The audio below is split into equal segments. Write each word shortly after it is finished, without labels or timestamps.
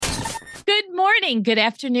morning, good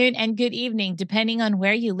afternoon, and good evening, depending on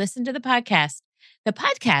where you listen to the podcast. The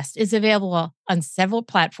podcast is available on several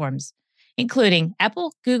platforms, including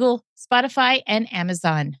Apple, Google, Spotify, and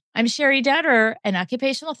Amazon. I'm Sherry Dutterer, an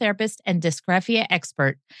occupational therapist and dysgraphia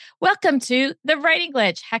expert. Welcome to The Writing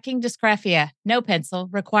Glitch, Hacking Dysgraphia. No pencil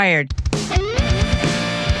required.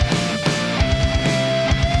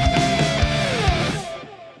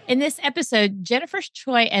 In this episode, Jennifer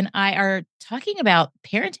Choi and I are talking about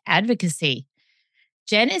parent advocacy.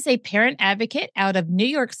 Jen is a parent advocate out of New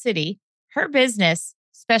York City. Her business,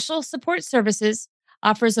 Special Support Services,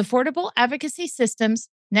 offers affordable advocacy systems,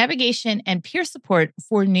 navigation, and peer support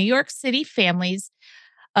for New York City families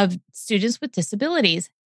of students with disabilities.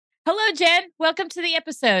 Hello, Jen. Welcome to the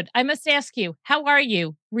episode. I must ask you, how are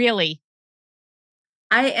you, really?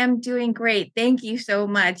 I am doing great. Thank you so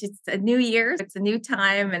much. It's a new year. It's a new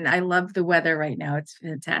time, and I love the weather right now. It's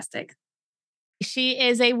fantastic. She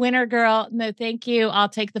is a winter girl. No, thank you. I'll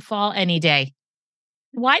take the fall any day.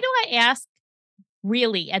 Why do I ask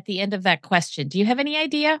really at the end of that question? Do you have any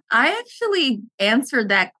idea? I actually answered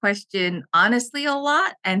that question honestly a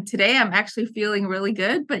lot. And today I'm actually feeling really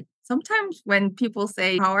good. But sometimes when people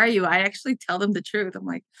say, "How are you?" I actually tell them the truth. I'm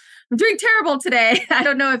like, I'm doing terrible today. I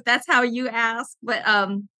don't know if that's how you ask, but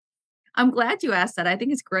I'm glad you asked that. I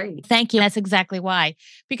think it's great. Thank you. That's exactly why,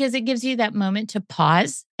 because it gives you that moment to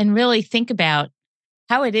pause and really think about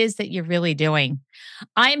how it is that you're really doing.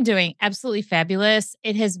 I'm doing absolutely fabulous.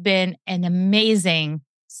 It has been an amazing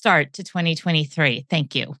start to 2023.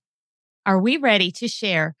 Thank you. Are we ready to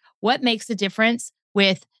share what makes a difference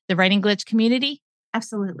with the Writing Glitch community?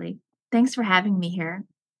 Absolutely. Thanks for having me here.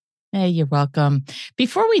 Hey, you're welcome.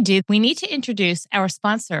 Before we do, we need to introduce our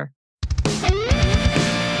sponsor.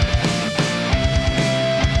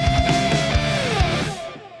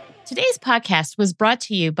 Today's podcast was brought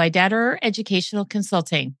to you by Dutterer Educational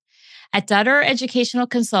Consulting. At Dutterer Educational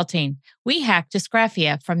Consulting, we hack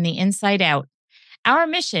dysgraphia from the inside out. Our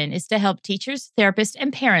mission is to help teachers, therapists,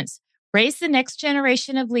 and parents raise the next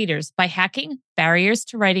generation of leaders by hacking barriers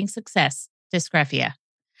to writing success, dysgraphia.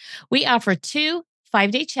 We offer 2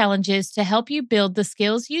 5-day challenges to help you build the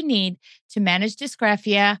skills you need to manage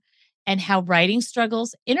dysgraphia and how writing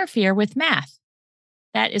struggles interfere with math.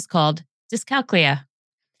 That is called dyscalculia.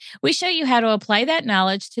 We show you how to apply that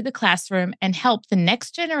knowledge to the classroom and help the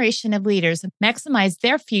next generation of leaders maximize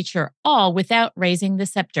their future, all without raising the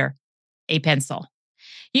scepter, a pencil.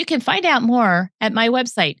 You can find out more at my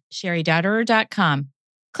website, sherrydotterer.com.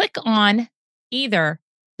 Click on either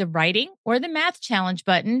the writing or the math challenge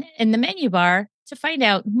button in the menu bar to find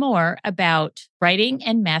out more about writing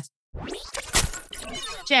and math.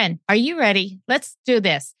 Jen, are you ready? Let's do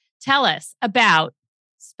this. Tell us about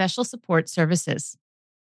Special Support Services.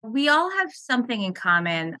 We all have something in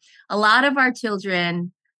common. A lot of our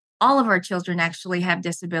children, all of our children actually have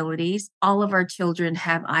disabilities. All of our children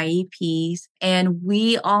have IEPs. And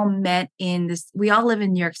we all met we all live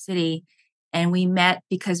in New York City. And we met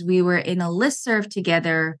because we were in a listserv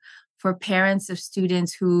together for parents of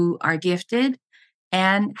students who are gifted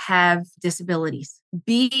and have disabilities.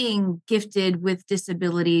 Being gifted with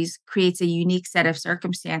disabilities creates a unique set of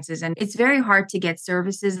circumstances, and it's very hard to get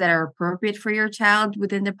services that are appropriate for your child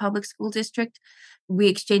within the public school district. We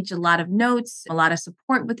exchanged a lot of notes, a lot of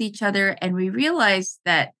support with each other, and we realized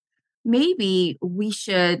that maybe we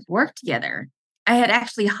should work together. I had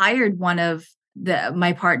actually hired one of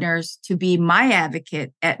my partners to be my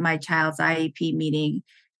advocate at my child's IEP meeting,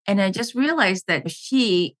 and I just realized that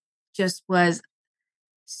she just was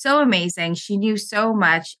so amazing. She knew so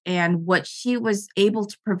much, and what she was able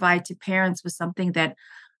to provide to parents was something that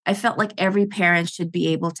I felt like every parent should be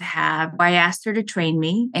able to have. I asked her to train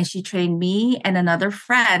me, and she trained me and another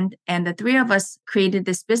friend, and the 3 of us created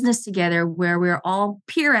this business together where we're all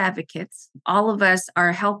peer advocates. All of us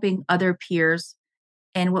are helping other peers,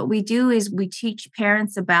 and what we do is we teach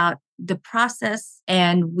parents about the process,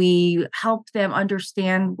 and we help them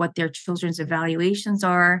understand what their children's evaluations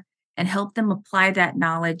are and help them apply that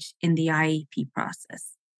knowledge in the IEP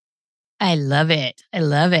process. I love it. I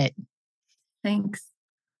love it. Thanks.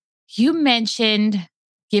 You mentioned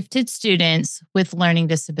gifted students with learning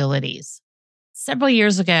disabilities. Several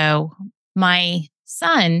years ago, my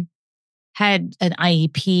son had an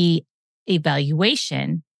IEP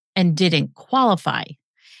evaluation and didn't qualify.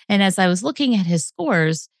 And as I was looking at his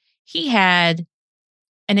scores, he had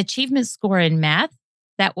an achievement score in math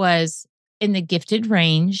that was in the gifted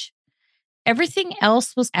range. Everything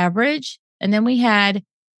else was average. And then we had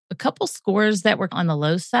a couple scores that were on the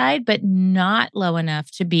low side, but not low enough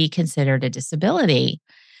to be considered a disability.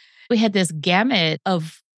 We had this gamut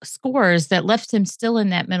of scores that left him still in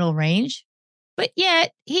that middle range, but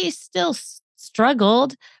yet he still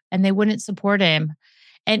struggled and they wouldn't support him.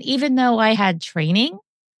 And even though I had training,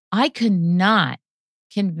 I could not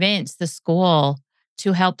convince the school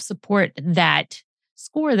to help support that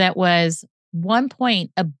score that was 1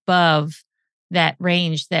 point above that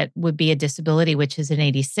range that would be a disability, which is an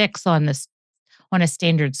 86 on this on a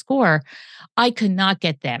standard score. I could not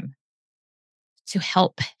get them to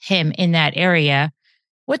help him in that area.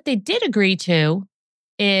 What they did agree to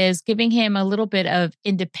is giving him a little bit of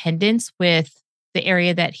independence with the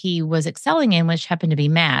area that he was excelling in, which happened to be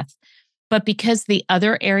math. But because the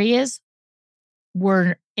other areas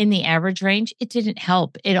were in the average range, it didn't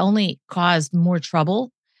help. It only caused more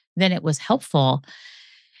trouble than it was helpful.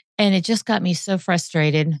 And it just got me so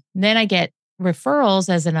frustrated. Then I get referrals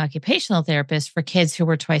as an occupational therapist for kids who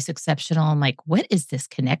were twice exceptional. I'm like, what is this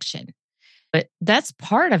connection? But that's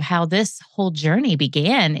part of how this whole journey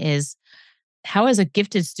began is how is a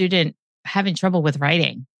gifted student having trouble with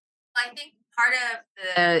writing? I think part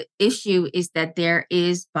of the issue is that there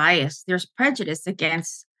is bias, there's prejudice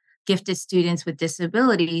against gifted students with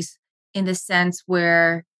disabilities in the sense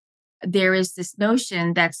where there is this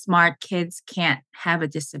notion that smart kids can't have a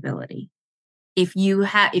disability. If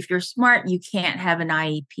you're smart, you can't have an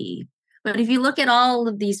IEP. But if you look at all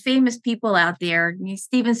of these famous people out there,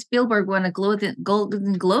 Steven Spielberg won a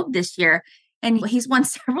Golden Globe this year, and he's won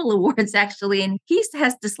several awards actually, and he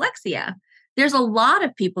has dyslexia. There's a lot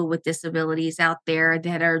of people with disabilities out there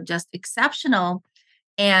that are just exceptional,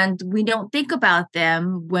 and we don't think about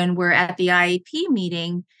them when we're at the IEP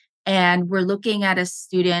meeting and we're looking at a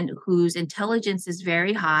student whose intelligence is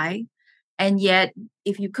very high. And yet,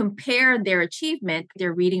 if you compare their achievement,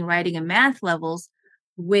 their reading, writing, and math levels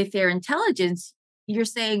with their intelligence, you're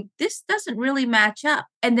saying this doesn't really match up.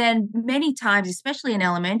 And then many times, especially in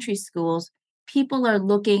elementary schools, people are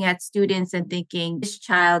looking at students and thinking this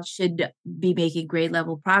child should be making grade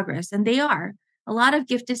level progress. And they are. A lot of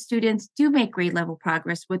gifted students do make grade level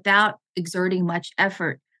progress without exerting much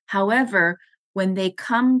effort. However, when they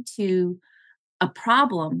come to a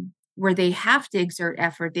problem where they have to exert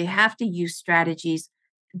effort, they have to use strategies,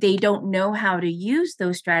 they don't know how to use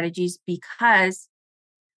those strategies because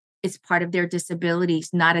it's part of their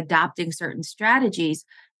disabilities, not adopting certain strategies.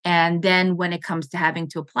 And then when it comes to having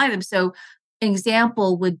to apply them. So, an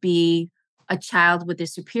example would be a child with a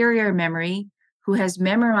superior memory who has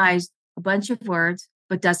memorized a bunch of words,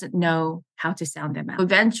 but doesn't know how to sound them out.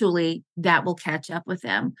 Eventually, that will catch up with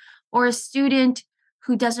them. Or a student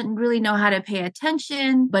who doesn't really know how to pay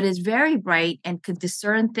attention, but is very bright and can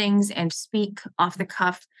discern things and speak off the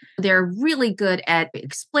cuff. They're really good at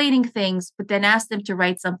explaining things, but then ask them to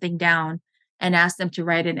write something down and ask them to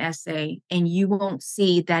write an essay, and you won't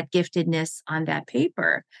see that giftedness on that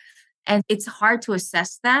paper. And it's hard to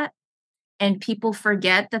assess that. And people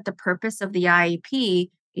forget that the purpose of the IEP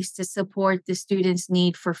is to support the student's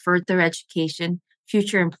need for further education,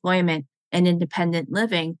 future employment, and independent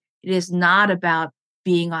living. It is not about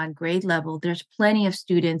being on grade level. There's plenty of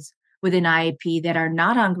students with an IEP that are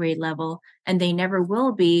not on grade level, and they never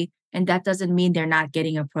will be. And that doesn't mean they're not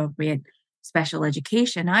getting appropriate special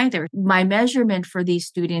education either. My measurement for these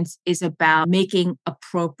students is about making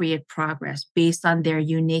appropriate progress based on their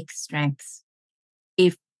unique strengths.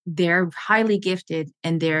 If they're highly gifted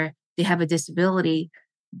and they have a disability,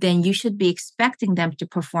 then you should be expecting them to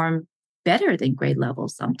perform better than grade level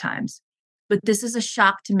sometimes. But this is a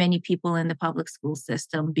shock to many people in the public school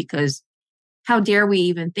system because how dare we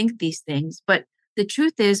even think these things? But the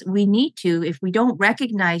truth is, we need to, if we don't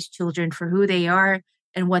recognize children for who they are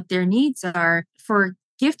and what their needs are, for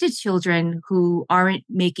gifted children who aren't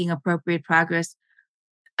making appropriate progress,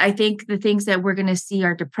 I think the things that we're going to see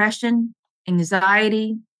are depression,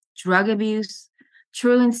 anxiety, drug abuse,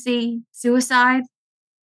 truancy, suicide,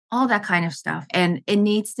 all that kind of stuff. And it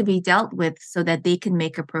needs to be dealt with so that they can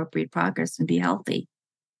make appropriate progress and be healthy.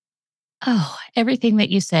 Oh, everything that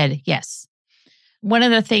you said. Yes. One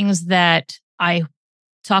of the things that I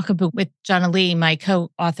talk about with Jonna Lee, my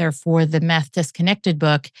co-author for the Math Disconnected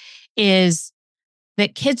book, is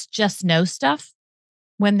that kids just know stuff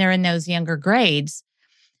when they're in those younger grades.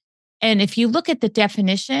 And if you look at the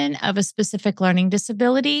definition of a specific learning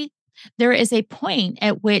disability, there is a point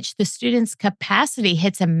at which the student's capacity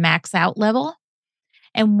hits a max out level.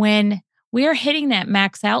 And when we're hitting that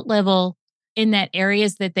max out level in that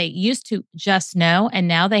areas that they used to just know, and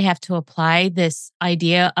now they have to apply this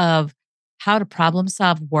idea of how to problem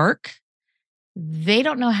solve work, they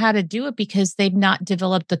don't know how to do it because they've not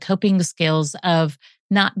developed the coping skills of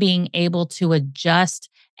not being able to adjust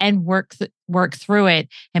and work through it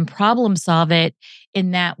and problem solve it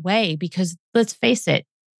in that way. Because let's face it,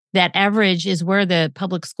 that average is where the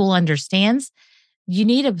public school understands. You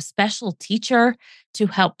need a special teacher to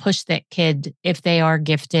help push that kid if they are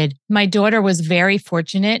gifted. My daughter was very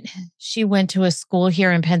fortunate. She went to a school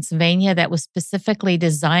here in Pennsylvania that was specifically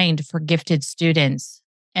designed for gifted students.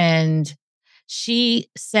 And she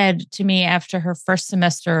said to me after her first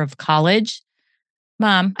semester of college,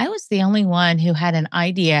 Mom, I was the only one who had an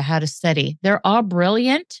idea how to study. They're all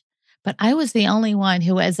brilliant, but I was the only one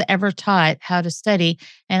who has ever taught how to study.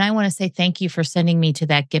 And I want to say thank you for sending me to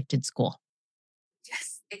that gifted school.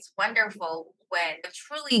 Yes, it's wonderful when a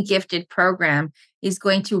truly gifted program is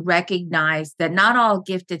going to recognize that not all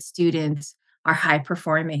gifted students are high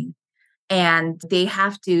performing, and they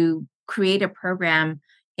have to create a program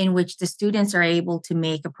in which the students are able to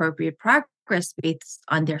make appropriate progress based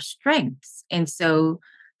on their strengths. And so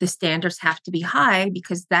the standards have to be high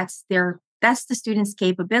because that's the student's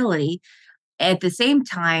capability. At the same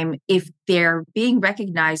time, if they're being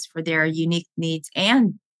recognized for their unique needs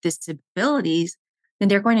and disabilities, then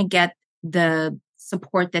they're going to get the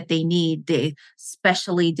support that they need, the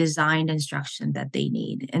specially designed instruction that they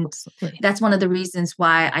need. And Absolutely. that's one of the reasons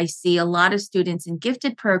why I see a lot of students in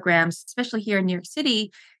gifted programs, especially here in New York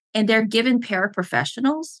City, and they're given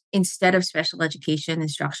paraprofessionals instead of special education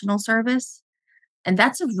instructional service. And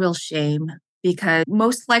that's a real shame because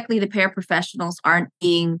most likely the paraprofessionals aren't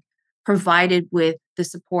being provided with the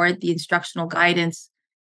support, the instructional guidance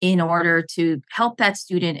in order to help that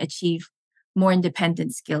student achieve more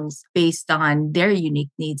independent skills based on their unique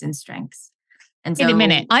needs and strengths. And Wait a so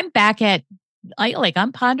minute.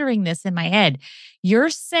 I'm pondering this in my head. You're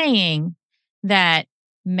saying that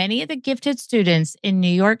many of the gifted students in New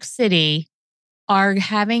York City are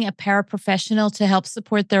having a paraprofessional to help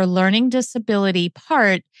support their learning disability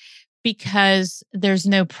part because there's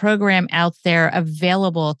no program out there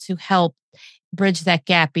available to help bridge that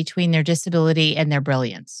gap between their disability and their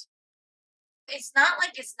brilliance. it's not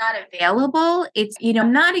like it's not available.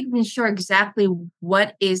 I'm not even sure exactly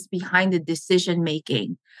what is behind the decision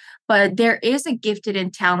making, but there is a gifted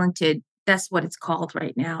and talented, that's what it's called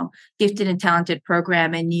right now, gifted and talented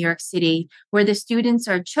program in New York City where the students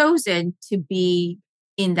are chosen to be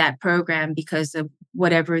in that program because of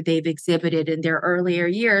whatever they've exhibited in their earlier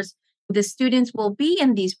years. The students will be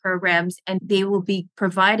in these programs and they will be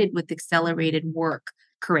provided with accelerated work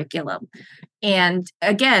curriculum. And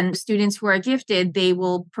again, students who are gifted, they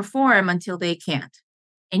will perform until they can't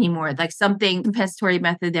anymore. Like something compensatory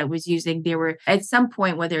method that was using, they were at some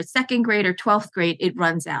point, whether it's second grade or 12th grade, it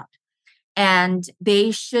runs out. And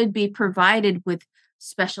they should be provided with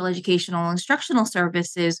special educational instructional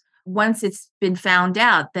services once it's been found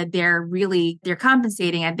out that they're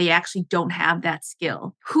compensating and they actually don't have that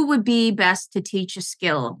skill. Who would be best to teach a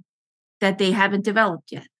skill that they haven't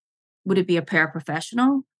developed yet? Would it be a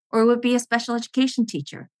paraprofessional or would it be a special education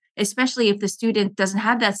teacher, especially if the student doesn't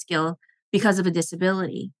have that skill because of a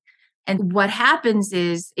disability? And what happens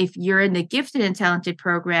is if you're in the gifted and talented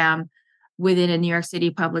program within a New York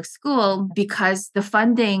City public school, because the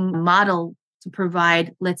funding model to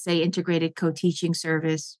provide, let's say, integrated co-teaching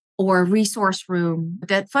service or resource room,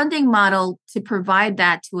 that funding model to provide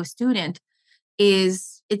that to a student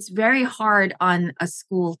it's very hard on a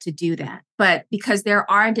school to do that. But because there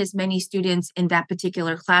aren't as many students in that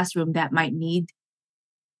particular classroom that might need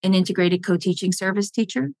an integrated co-teaching service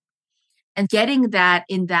teacher, and getting that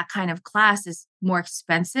in that kind of class is more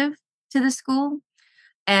expensive to the school.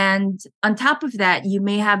 And on top of that, you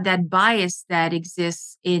may have that bias that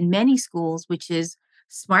exists in many schools, which is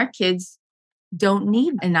smart kids don't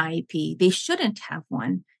need an IEP. They shouldn't have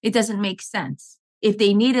one. It doesn't make sense. If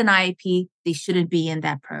they need an IEP, they shouldn't be in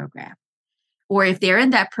that program. Or if they're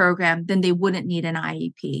in that program, then they wouldn't need an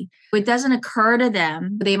IEP. It doesn't occur to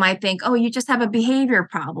them. They might think, oh, you just have a behavior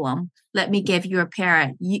problem. Let me give you a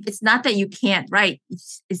para. It's not that you can't write,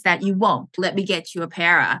 it's that you won't. Let me get you a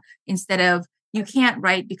para. Instead of, you can't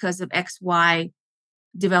write because of XY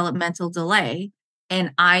developmental delay,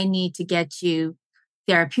 and I need to get you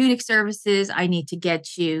therapeutic services. I need to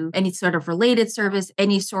get you any sort of related service,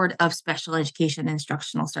 any sort of special education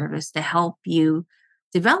instructional service to help you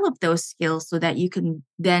develop those skills so that you can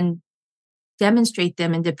then demonstrate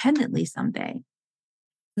them independently someday.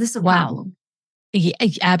 This is a problem. Yeah,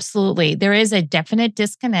 absolutely. There is a definite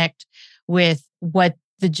disconnect with what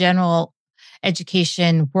the general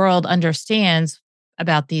education world understands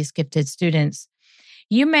about these gifted students.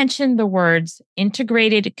 You mentioned the words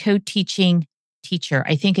integrated co-teaching teacher,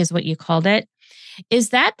 I think is what you called it. Is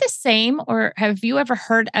that the same, or have you ever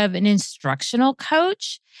heard of an instructional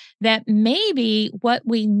coach? That maybe what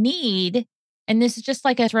we need, and this is just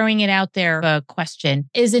like a throwing it out there question,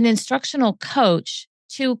 is an instructional coach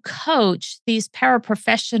to coach these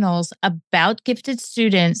paraprofessionals about gifted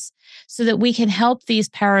students so that we can help these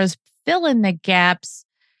paras fill in the gaps.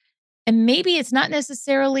 And maybe it's not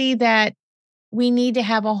necessarily that we need to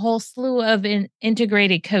have a whole slew of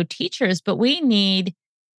integrated co-teachers, but we need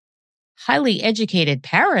highly educated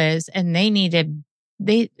paras, and and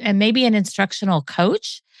maybe an instructional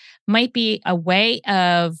coach might be a way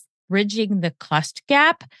of bridging the cost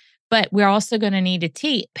gap. But we're also going to need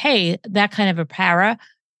to pay that kind of a para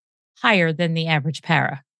higher than the average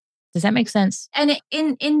para. Does that make sense? And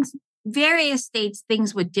in various states,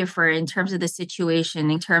 things would differ in terms of the situation,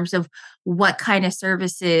 in terms of what kind of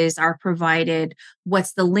services are provided,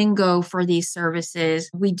 what's the lingo for these services.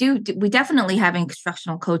 We definitely have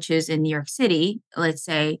instructional coaches in New York City, let's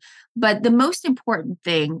say, but the most important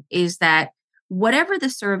thing is that whatever the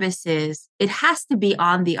service is, it has to be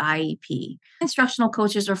on the IEP. Instructional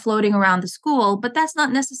coaches are floating around the school, but that's not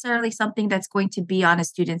necessarily something that's going to be on a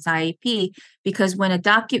student's IEP, because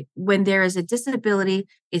when there is a disability,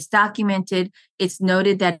 it's documented, it's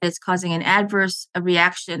noted that it's causing an adverse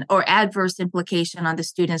reaction or adverse implication on the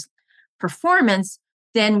student's performance,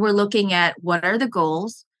 then we're looking at what are the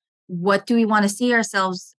goals? What do we want to see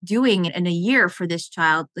ourselves doing in a year for this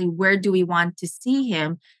child? Where do we want to see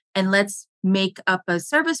him? And let's make up a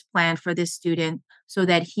service plan for this student so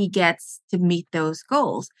that he gets to meet those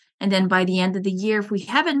goals. And then by the end of the year, if we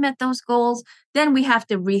haven't met those goals, then we have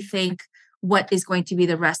to rethink what is going to be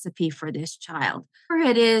the recipe for this child. Whatever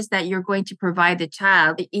it is that you're going to provide the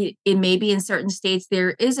child, it may be in certain states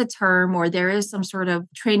there is a term or there is some sort of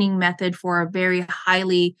training method for a very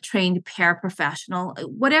highly trained paraprofessional.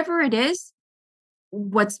 Whatever it is,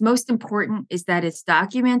 what's most important is that it's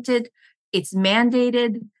documented, it's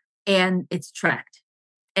mandated, and it's tracked.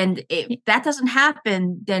 And if that doesn't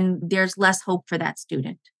happen, then there's less hope for that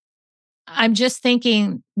student. I'm just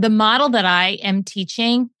thinking the model that I am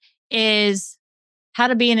teaching is how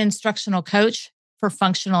to be an instructional coach for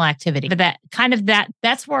functional activity. But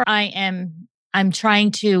that's where I'm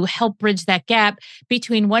trying to help bridge that gap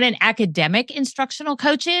between what an academic instructional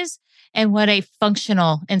coach is and what a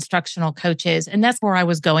functional instructional coach is. And that's where I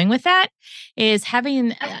was going with that, is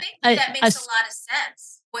having I think that makes a lot of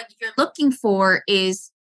sense. What you're looking for is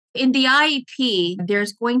in the IEP,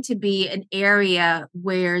 there's going to be an area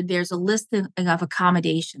where there's a listing of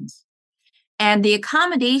accommodations. And the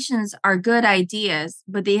accommodations are good ideas,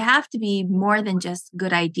 but they have to be more than just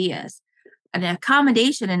good ideas. An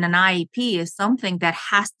accommodation in an IEP is something that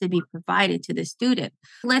has to be provided to the student.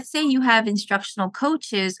 Let's say you have instructional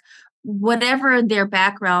coaches, whatever their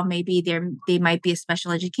background may be, they might be a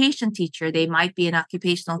special education teacher, they might be an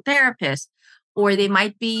occupational therapist, or they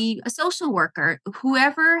might be a social worker.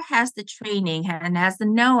 Whoever has the training and has the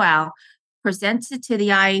know-how presents it to the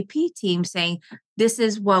IEP team saying, this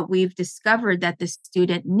is what we've discovered that the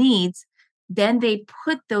student needs. Then they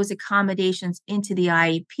put those accommodations into the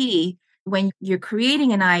IEP. When you're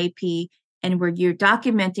creating an IEP and where you're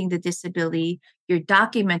documenting the disability, you're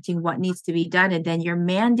documenting what needs to be done, and then you're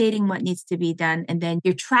mandating what needs to be done, and then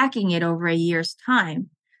you're tracking it over a year's time.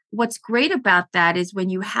 What's great about that is when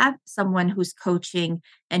you have someone who's coaching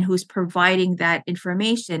and who's providing that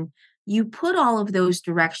information, you put all of those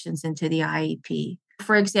directions into the IEP.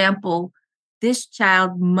 For example, this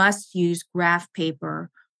child must use graph paper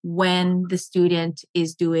when the student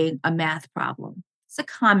is doing a math problem. It's a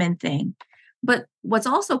common thing. But what's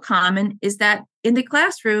also common is that in the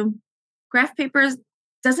classroom, graph paper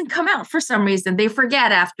doesn't come out for some reason. They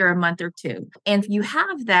forget after a month or two. And if you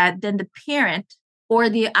have that, then the parent or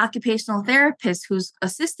the occupational therapist who's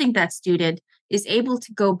assisting that student is able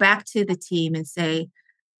to go back to the team and say,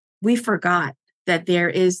 we forgot that there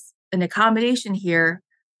is an accommodation here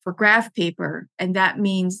for graph paper. And that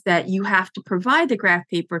means that you have to provide the graph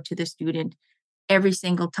paper to the student every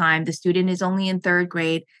single time. The student is only in third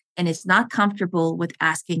grade and is not comfortable with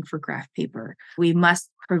asking for graph paper. We must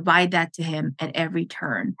provide that to him at every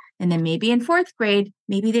turn. And then maybe in fourth grade,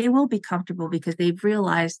 maybe they will be comfortable because they've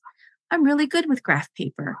realized I'm really good with graph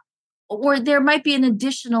paper. Or there might be an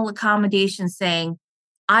additional accommodation saying,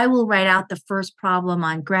 I will write out the first problem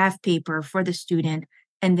on graph paper for the student,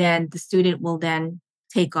 and then the student will then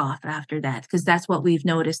take off after that, because that's what we've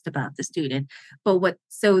noticed about the student.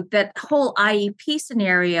 So that whole IEP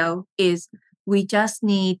scenario is we just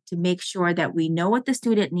need to make sure that we know what the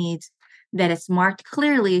student needs, that it's marked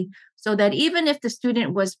clearly, so that even if the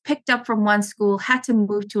student was picked up from one school, had to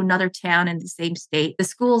move to another town in the same state, the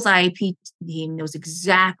school's IEP team knows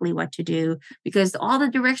exactly what to do because all the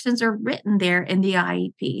directions are written there in the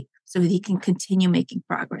IEP so that he can continue making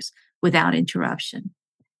progress without interruption.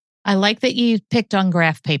 I like that you picked on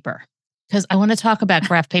graph paper because I want to talk about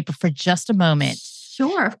graph paper for just a moment.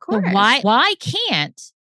 Sure, of So course. why can't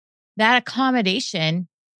that accommodation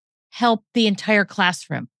help the entire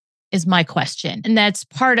classroom is my question. And that's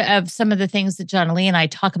part of some of the things that John Lee and I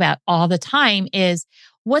talk about all the time is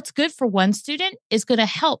what's good for one student is going to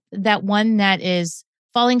help that one that is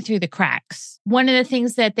falling through the cracks. One of the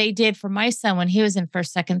things that they did for my son when he was in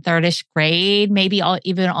first, second, third-ish grade, maybe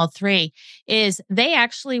even all three, is they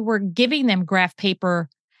actually were giving them graph paper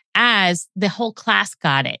as the whole class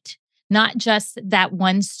got it, not just that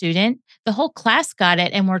one student. The whole class got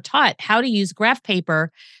it and were taught how to use graph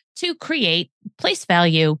paper to create place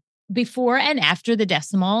value before and after the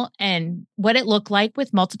decimal and what it looked like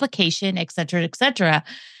with multiplication, et cetera, et cetera.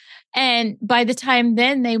 And by the time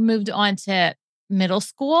then they moved on to middle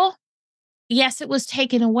school, yes, it was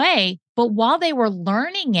taken away. But while they were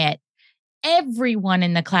learning it, everyone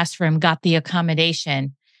in the classroom got the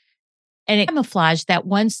accommodation and it camouflaged that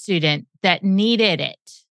one student that needed it.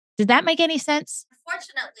 Did that make any sense?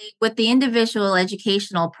 Unfortunately, with the individual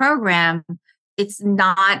educational program, it's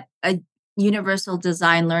not a universal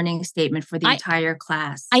design learning statement for the entire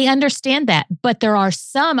class. I understand that, but there are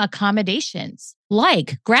some accommodations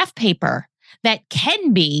like graph paper that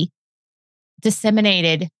can be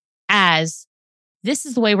disseminated as this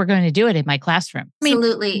is the way we're going to do it in my classroom.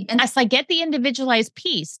 Absolutely. And yes, I get the individualized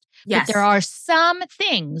piece, yes, but there are some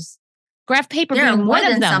things, graph paper there are being more one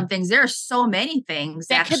than of them, some things. There are so many things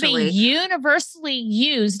that could be universally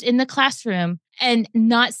used in the classroom and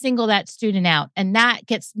not single that student out. And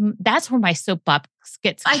that's where my soapbox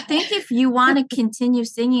gets. I think if you want to continue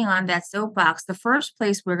singing on that soapbox, the first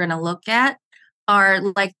place we're going to look at are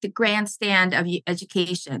like the grandstand of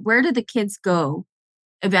education. Where do the kids go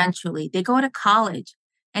eventually? They go to college.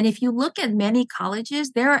 And if you look at many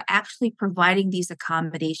colleges, they're actually providing these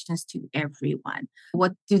accommodations to everyone.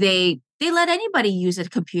 What do they let anybody use a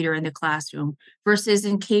computer in the classroom versus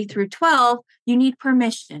in K through 12, you need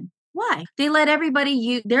permission. Why? They let everybody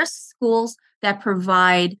use. There's schools that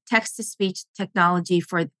provide text-to-speech technology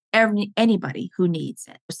for anybody who needs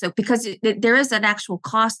it. So because there is an actual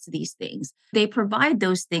cost to these things, they provide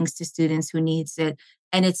those things to students who needs it,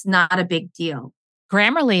 and it's not a big deal.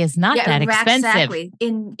 Grammarly is not that expensive. Exactly.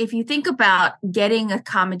 If you think about getting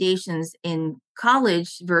accommodations in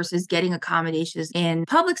college versus getting accommodations in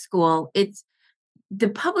public school, it's the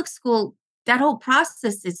public school, that whole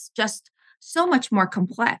process is just so much more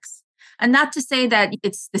complex. And not to say that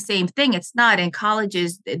it's the same thing. It's not. In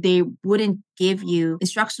colleges, they wouldn't give you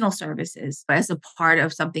instructional services as a part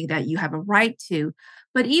of something that you have a right to.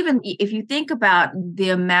 But even if you think about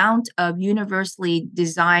the amount of universally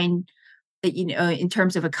designed, in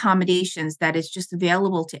terms of accommodations that is just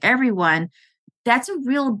available to everyone, that's a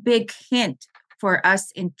real big hint for us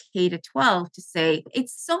in K to 12 to say,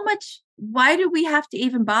 it's so much, why do we have to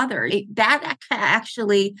even bother? That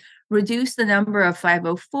actually reduce the number of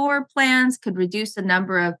 504 plans, could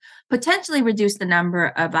potentially reduce the number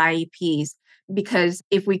of IEPs. Because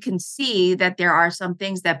if we can see that there are some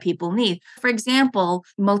things that people need, for example,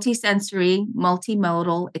 multisensory,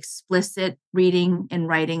 multimodal, explicit reading and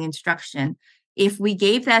writing instruction, if we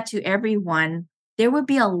gave that to everyone, there would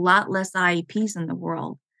be a lot less IEPs in the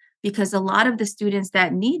world because a lot of the students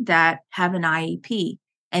that need that have an IEP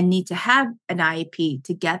and need to have an IEP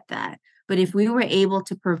to get that. But if we were able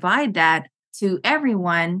to provide that to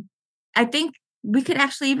everyone, I think we could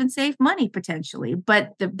actually even save money potentially.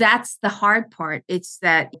 But that's the hard part. It's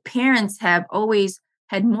that parents have always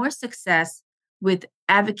had more success with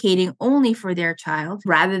advocating only for their child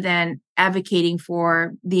rather than advocating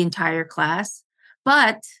for the entire class.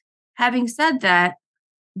 But having said that,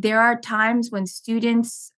 there are times when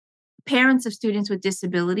parents of students with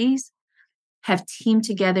disabilities have teamed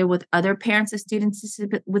together with other parents of students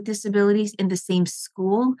with disabilities in the same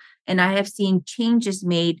school. And I have seen changes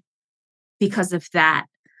made because of that.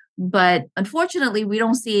 But unfortunately, we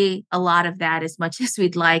don't see a lot of that as much as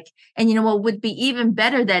we'd like. And what would be even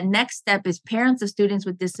better, that next step is parents of students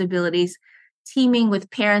with disabilities teaming with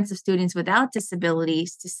parents of students without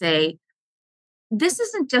disabilities to say, this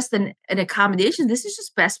isn't just an accommodation, this is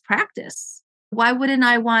just best practice. Why wouldn't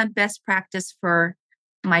I want best practice for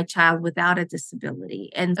my child without a disability?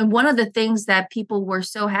 And one of the things that people were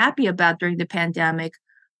so happy about during the pandemic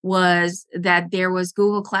was that there was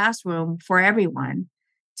Google Classroom for everyone.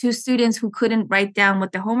 To students who couldn't write down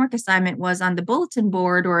what the homework assignment was on the bulletin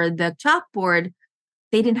board or the chalkboard,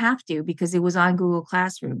 they didn't have to because it was on Google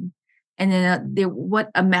Classroom. And then what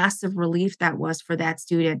a massive relief that was for that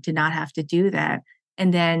student to not have to do that.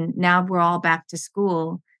 And then now we're all back to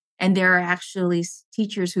school. And there are actually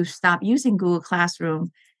teachers who stopped using Google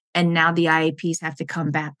Classroom. And now the IEPs have to come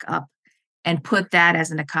back up and put that as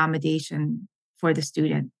an accommodation for the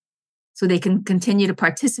student. so they can continue to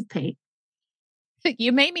participate.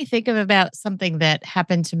 You made me think of about something that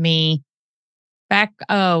happened to me back,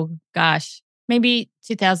 oh gosh, maybe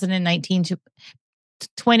 2019 to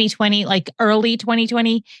 2020, like early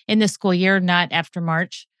 2020 in the school year, not after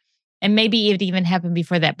March. And maybe it even happened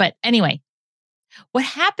before that. But anyway, what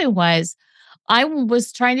happened was I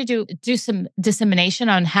was trying to do some dissemination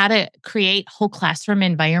on how to create whole classroom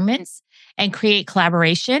environments and create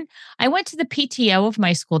collaboration. I went to the PTO of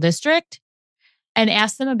my school district and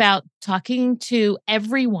asked them about talking to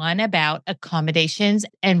everyone about accommodations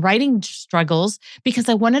and writing struggles because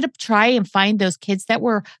I wanted to try and find those kids that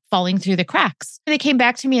were falling through the cracks. They came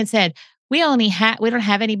back to me and said, we don't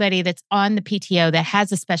have anybody that's on the PTO that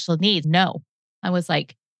has a special need. No. I was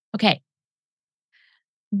like, okay,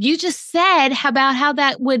 you just said about how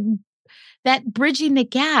that bridging the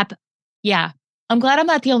gap. Yeah. I'm glad I'm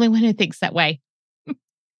not the only one who thinks that way.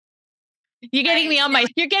 You're getting me on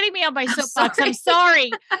my soapbox. I'm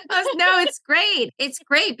sorry. No, it's great. It's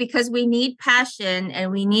great because we need passion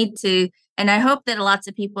and we need to, and I hope that lots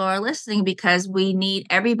of people are listening because we need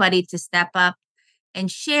everybody to step up and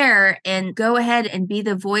share and go ahead and be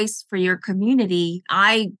the voice for your community.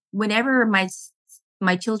 Whenever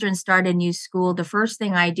my children start a new school, the first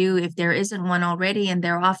thing I do, if there isn't one already, and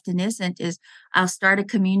there often isn't, is I'll start a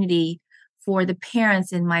community for the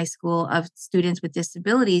parents in my school of students with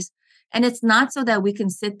disabilities. And it's not so that we can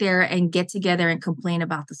sit there and get together and complain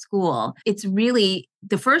about the school. It's really,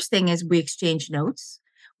 the first thing is we exchange notes.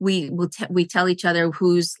 We tell each other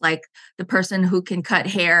who's like the person who can cut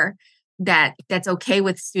hair that's okay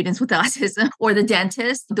with students with autism, or the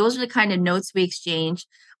dentist. Those are the kind of notes we exchange.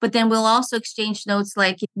 But then we'll also exchange notes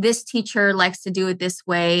like, this teacher likes to do it this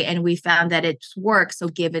way, and we found that it works, so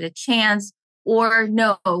give it a chance. Or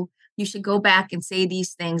no, you should go back and say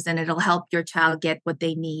these things and it'll help your child get what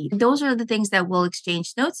they need. Those are the things that we'll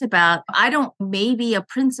exchange notes about. Maybe a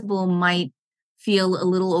principal might feel a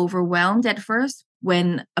little overwhelmed at first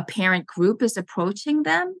when a parent group is approaching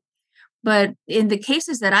them. But in the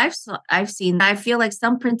cases that I've seen, I feel like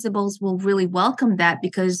some principals will really welcome that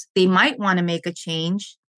because they might want to make a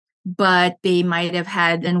change, but they might have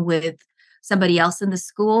had and with somebody else in the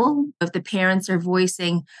school. If the parents are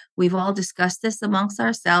voicing, we've all discussed this amongst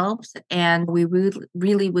ourselves and we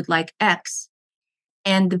really would like X.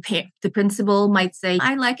 And the principal might say,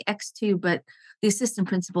 I like X too, but the assistant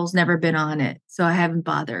principal's never been on it, so I haven't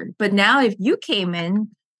bothered. But now if you came in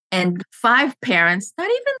and 5 parents, not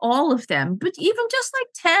even all of them, but even just like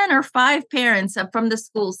 10 or 5 parents from the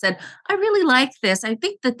school said, I really like this. I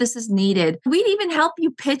think that this is needed. We'd even help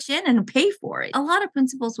you pitch in and pay for it. A lot of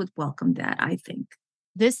principals would welcome that, I think.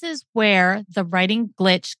 This is where the Writing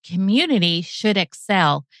Glitch community should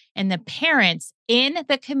excel. And the parents in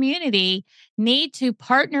the community need to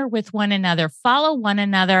partner with one another, follow one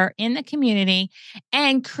another in the community,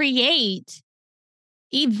 and create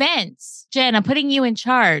events. Jen, I'm putting you in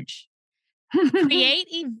charge. Create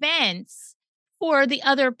events for the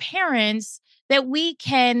other parents that we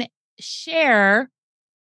can share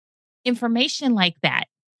information like that.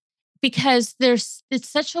 Because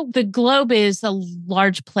the globe is a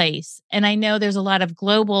large place. And I know there's a lot of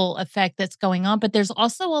global effect that's going on, but there's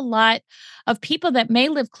also a lot of people that may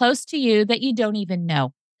live close to you that you don't even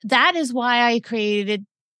know. That is why I created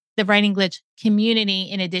the Writing Glitch community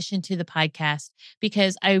in addition to the podcast,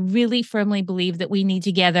 because I really firmly believe that we need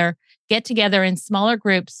to get together in smaller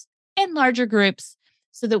groups and larger groups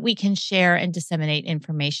so that we can share and disseminate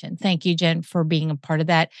information. Thank you, Jen, for being a part of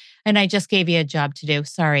that. And I just gave you a job to do.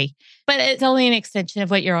 Sorry, but it's only an extension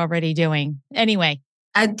of what you're already doing. Anyway.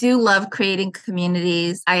 I do love creating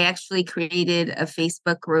communities. I actually created a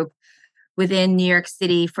Facebook group within New York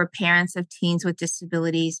City for parents of teens with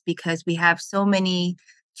disabilities because we have so many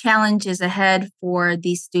challenges ahead for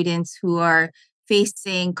these students who are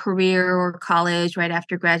facing career or college right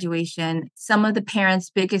after graduation. Some of the parents'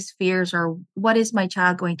 biggest fears are, what is my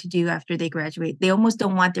child going to do after they graduate? They almost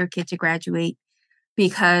don't want their kid to graduate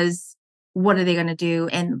because what are they going to do?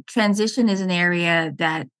 And transition is an area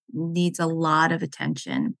that needs a lot of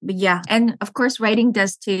attention. But yeah, and of course, writing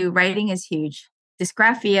does too. Writing is huge.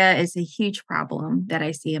 Dysgraphia is a huge problem that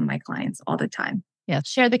I see in my clients all the time. Yeah,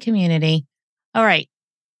 share the community. All right.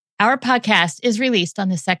 Our podcast is released on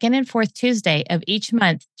the 2nd and 4th Tuesday of each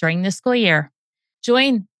month during the school year.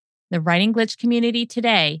 Join the Writing Glitch community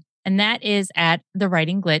today, and that is at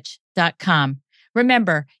thewritingglitch.com.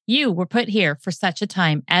 Remember, you were put here for such a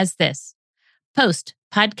time as this.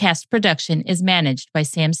 Post-podcast production is managed by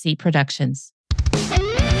Sam C. Productions.